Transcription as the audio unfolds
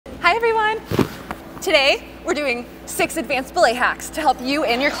Hi everyone! Today, we're doing 6 advanced belay hacks to help you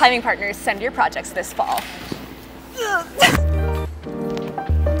and your climbing partners send your projects this fall.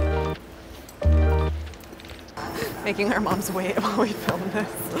 Making our moms wait while we film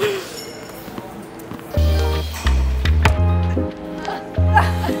this.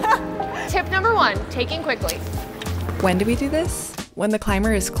 Tip number 1, taking quickly. When do we do this? When the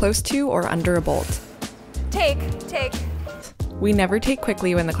climber is close to or under a bolt. Take. We never take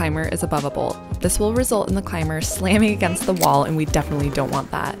quickly when the climber is above a bolt. This will result in the climber slamming against the wall, and we definitely don't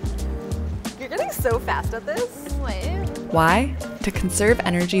want that. You're getting so fast at this. Why? To conserve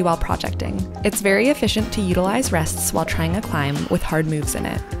energy while projecting. It's very efficient to utilize rests while trying a climb with hard moves in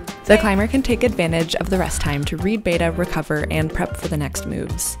it. The climber can take advantage of the rest time to read beta, recover, and prep for the next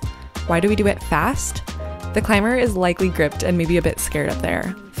moves. Why do we do it fast? The climber is likely gripped and maybe a bit scared up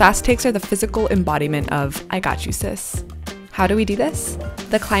there. Fast takes are the physical embodiment of, "I got you, sis." How do we do this?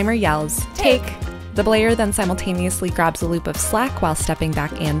 The climber yells, "Take!" The belayer then simultaneously grabs a loop of slack while stepping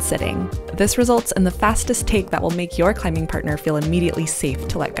back and sitting. This results in the fastest take that will make your climbing partner feel immediately safe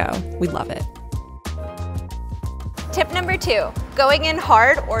to let go. We love it. Tip number 2, going in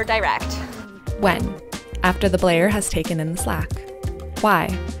hard or direct. When? After the belayer has taken in the slack. Why?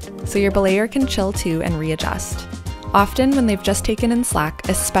 So your belayer can chill too and readjust. Often when they've just taken in slack,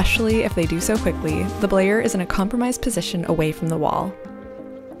 especially if they do so quickly, the belayer is in a compromised position away from the wall.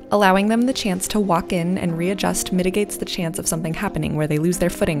 Allowing them the chance to walk in and readjust mitigates the chance of something happening where they lose their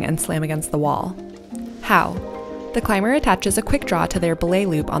footing and slam against the wall. How? The climber attaches a quick draw to their belay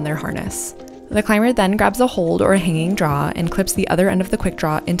loop on their harness. The climber then grabs a hold or a hanging draw and clips the other end of the quick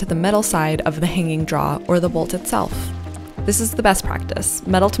draw into the metal side of the hanging draw or the bolt itself. This is the best practice: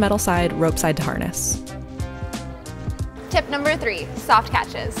 metal to metal side, rope side to harness. Tip number 3, soft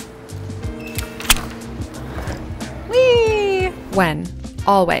catches. Whee! When?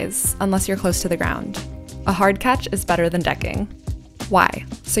 Always, unless you're close to the ground. A hard catch is better than decking. Why?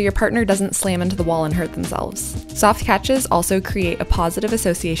 So your partner doesn't slam into the wall and hurt themselves. Soft catches also create a positive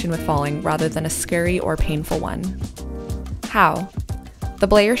association with falling rather than a scary or painful one. How? The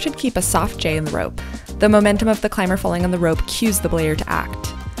belayer should keep a soft J in the rope. The momentum of the climber falling on the rope cues the belayer to act.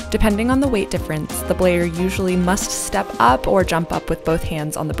 Depending on the weight difference, the belayer usually must step up or jump up with both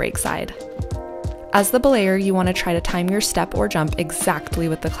hands on the brake side. As the belayer, you want to try to time your step or jump exactly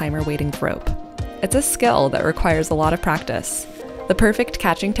with the climber weighting the rope. It's a skill that requires a lot of practice. The perfect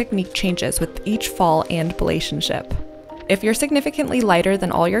catching technique changes with each fall and relationship. If you're significantly lighter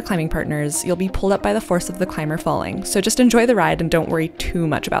than all your climbing partners, you'll be pulled up by the force of the climber falling, so just enjoy the ride and don't worry too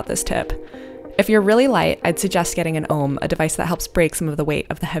much about this tip. If you're really light, I'd suggest getting an ohm, a device that helps break some of the weight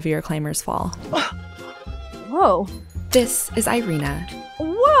of the heavier climbers' fall. Whoa. This is Irena.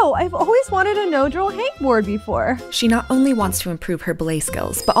 Whoa, I've always wanted a no-drill hangboard before. She not only wants to improve her belay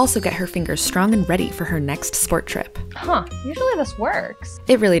skills, but also get her fingers strong and ready for her next sport trip. Huh, usually this works.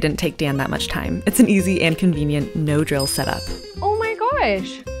 It really didn't take Dan that much time. It's an easy and convenient no-drill setup. Oh my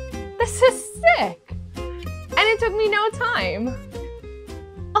gosh, this is sick. And it took me no time.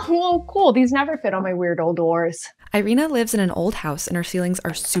 Oh, well, cool. These never fit on my weird old doors. Irena lives in an old house and her ceilings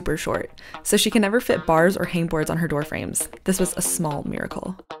are super short, so she can never fit bars or hangboards on her door frames. This was a small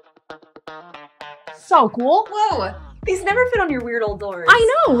miracle. So cool. Whoa! These never fit on your weird old doors.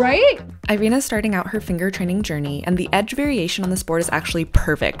 I know, right? Irena's starting out her finger training journey, and the edge variation on this board is actually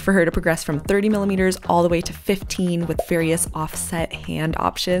perfect for her to progress from 30 millimeters all the way to 15 with various offset hand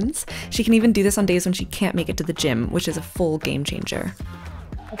options. She can even do this on days when she can't make it to the gym, which is a full game changer.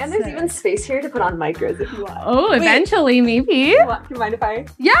 And there's even space here to put on micros if you want. Oh, eventually, maybe. Do you mind if I?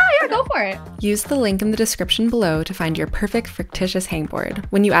 Yeah, go for it. Use the link in the description below to find your perfect fictitious hangboard.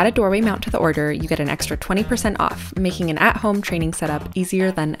 When you add a doorway mount to the order, you get an extra 20% off, making an at-home training setup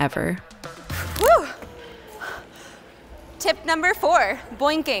easier than ever. Woo! Tip number 4,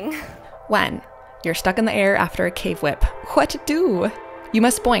 boinking. When? You're stuck in the air after a cave whip. What to do? You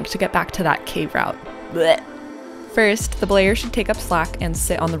must boink to get back to that cave route. Blech. First, the belayer should take up slack and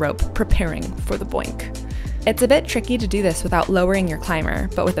sit on the rope, preparing for the boink. It's a bit tricky to do this without lowering your climber,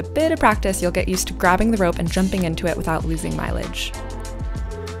 but with a bit of practice, you'll get used to grabbing the rope and jumping into it without losing mileage.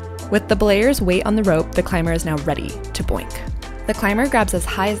 With the belayer's weight on the rope, the climber is now ready to boink. The climber grabs as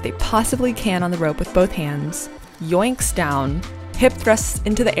high as they possibly can on the rope with both hands, yoinks down, hip thrusts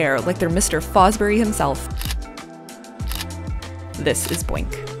into the air like they're Mr. Fosbury himself. This is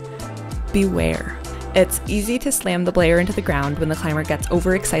boink. Beware. It's easy to slam the belayer into the ground when the climber gets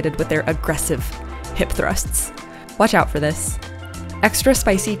overexcited with their aggressive hip thrusts. Watch out for this. Extra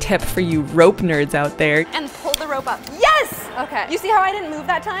spicy tip for you rope nerds out there. And pull the rope up. Yes! Okay. You see how I didn't move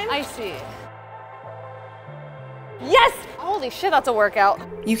that time? I see. Yes! Holy shit, that's a workout.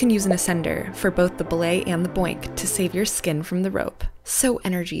 You can use an ascender for both the belay and the boink to save your skin from the rope. So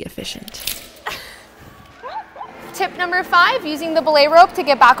energy efficient. Tip number 5, using the belay rope to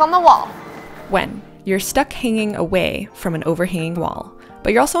get back on the wall. When you're stuck hanging away from an overhanging wall,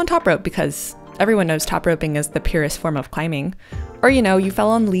 but you're also on top rope because everyone knows top roping is the purest form of climbing. Or you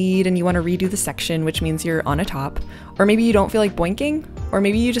fell on lead and you want to redo the section, which means you're on a top. Or maybe you don't feel like boinking, or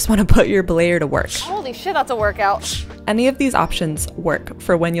maybe you just want to put your belayer to work. Holy shit, that's a workout. Any of these options work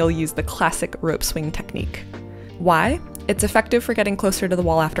for when you'll use the classic rope swing technique. Why? It's effective for getting closer to the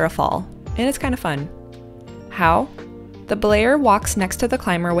wall after a fall, and it's kind of fun. How? The belayer walks next to the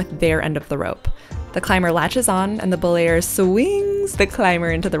climber with their end of the rope. The climber latches on and the belayer swings the climber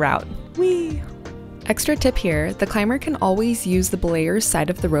into the route. Whee! Extra tip here, the climber can always use the belayer's side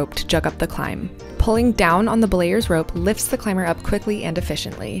of the rope to jug up the climb. Pulling down on the belayer's rope lifts the climber up quickly and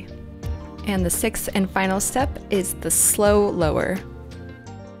efficiently. And the 6th and final step is the slow lower.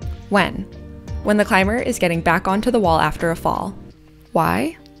 When the climber is getting back onto the wall after a fall.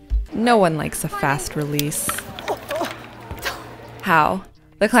 Why? No one likes a fast release. How?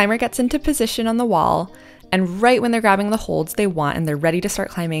 The climber gets into position on the wall, and right when they're grabbing the holds they want and they're ready to start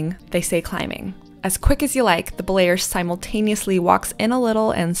climbing, they say climbing. As quick as you like, the belayer simultaneously walks in a little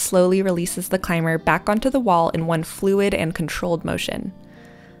and slowly releases the climber back onto the wall in one fluid and controlled motion.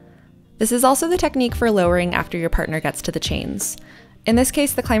 This is also the technique for lowering after your partner gets to the chains. In this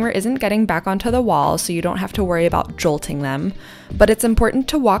case, the climber isn't getting back onto the wall, so you don't have to worry about jolting them, but it's important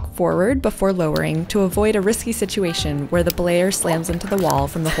to walk forward before lowering to avoid a risky situation where the belayer slams into the wall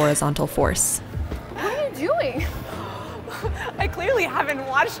from the horizontal force. What are you doing? I clearly haven't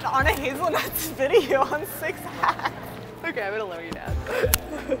watched Anna Hazelnut's video on 6 hacks. Okay, I'm gonna lower you down.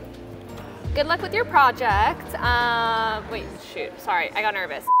 Good luck with your project. Wait, shoot, sorry, I got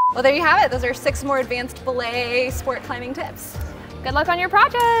nervous. Well, there you have it. Those are 6 more advanced belay sport climbing tips. Good luck on your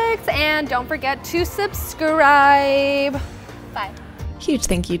projects, and don't forget to subscribe. Bye. Huge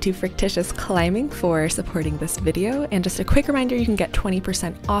thank you to Frictitious Climbing for supporting this video, and just a quick reminder, you can get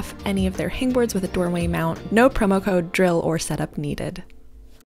 20% off any of their hangboards with a doorway mount. No promo code, drill, or setup needed.